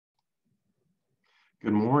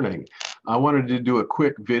Good morning. I wanted to do a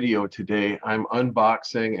quick video today. I'm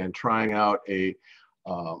unboxing and trying out a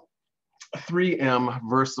 3M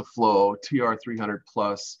Versaflo TR300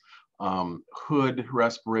 Plus hood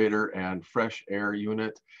respirator and fresh air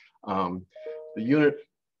unit. The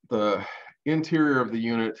interior of the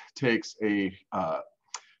unit takes a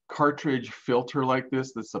cartridge filter like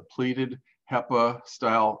this. That's a pleated HEPA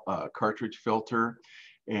style cartridge filter.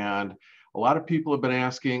 And a lot of people have been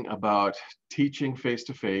asking about teaching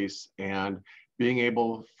face-to-face and being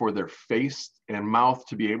able for their face and mouth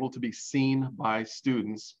to be able to be seen by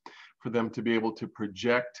students, for them to be able to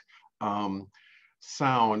project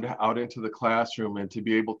sound out into the classroom and to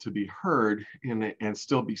be able to be heard and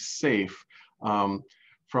still be safe from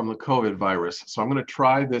the COVID virus. So I'm going to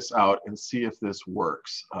try this out and see if this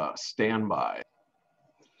works. Stand by.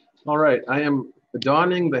 All right, I am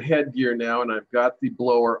donning the headgear now, and I've got the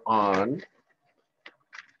blower on.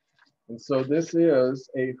 And so this is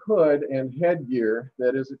a hood and headgear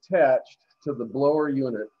that is attached to the blower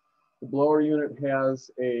unit. The blower unit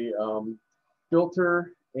has a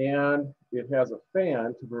filter and it has a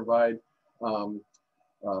fan to provide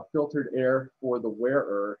filtered air for the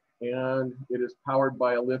wearer. And it is powered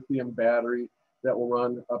by a lithium battery that will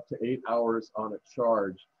run up to 8 hours on a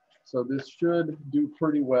charge. So this should do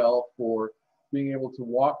pretty well for being able to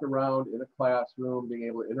walk around in a classroom, being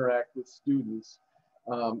able to interact with students.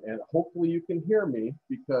 And hopefully you can hear me,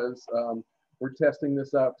 because we're testing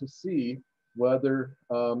this out to see whether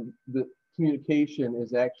the communication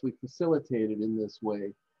is actually facilitated in this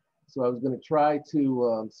way. So I was going to try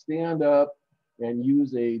to stand up and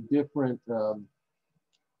use a different,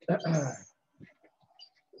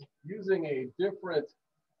 using a different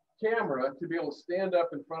camera to be able to stand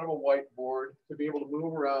up in front of a whiteboard, to be able to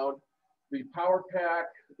move around. The power pack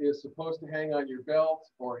is supposed to hang on your belt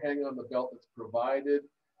or hang on the belt that's provided,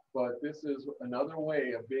 but this is another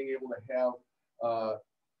way of being able to have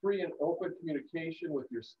free and open communication with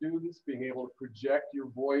your students, being able to project your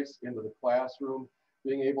voice into the classroom,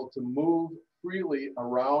 being able to move freely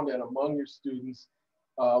around and among your students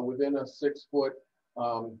within a 6-foot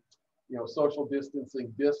social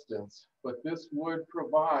distancing distance. But this would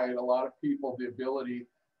provide a lot of people the ability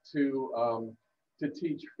to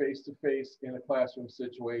teach face-to-face in a classroom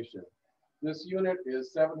situation. This unit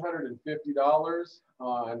is $750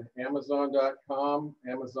 on Amazon.com,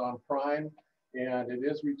 Amazon Prime, and it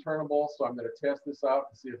is returnable. So I'm going to test this out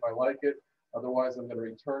and see if I like it. Otherwise, I'm going to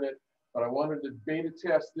return it. But I wanted to beta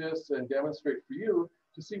test this and demonstrate for you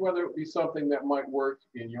to see whether it would be something that might work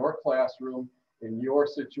in your classroom, in your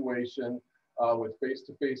situation, with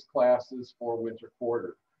face-to-face classes for winter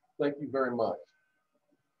quarter. Thank you very much.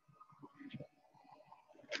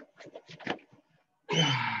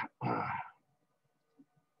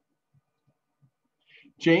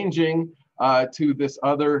 Changing to this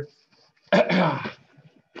other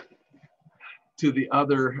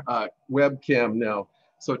webcam now.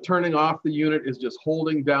 So turning off the unit is just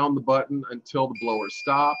holding down the button until the blower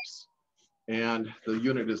stops, and the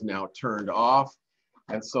unit is now turned off.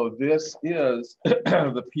 And so this is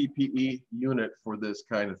the PPE unit for this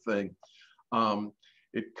kind of thing.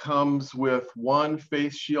 It comes with one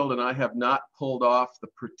face shield, and I have not pulled off the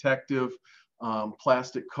protective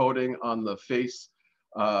plastic coating on the face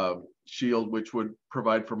shield, which would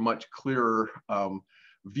provide for much clearer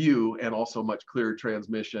view and also much clearer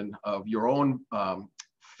transmission of your own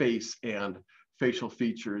face and facial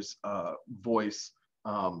features, voice,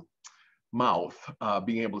 mouth,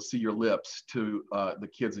 being able to see your lips to the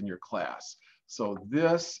kids in your class. So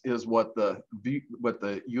this is what the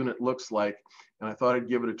unit looks like, and I thought I'd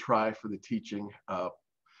give it a try for the teaching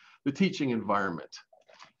environment.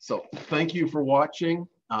 So thank you for watching,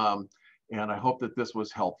 and I hope that this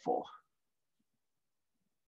was helpful.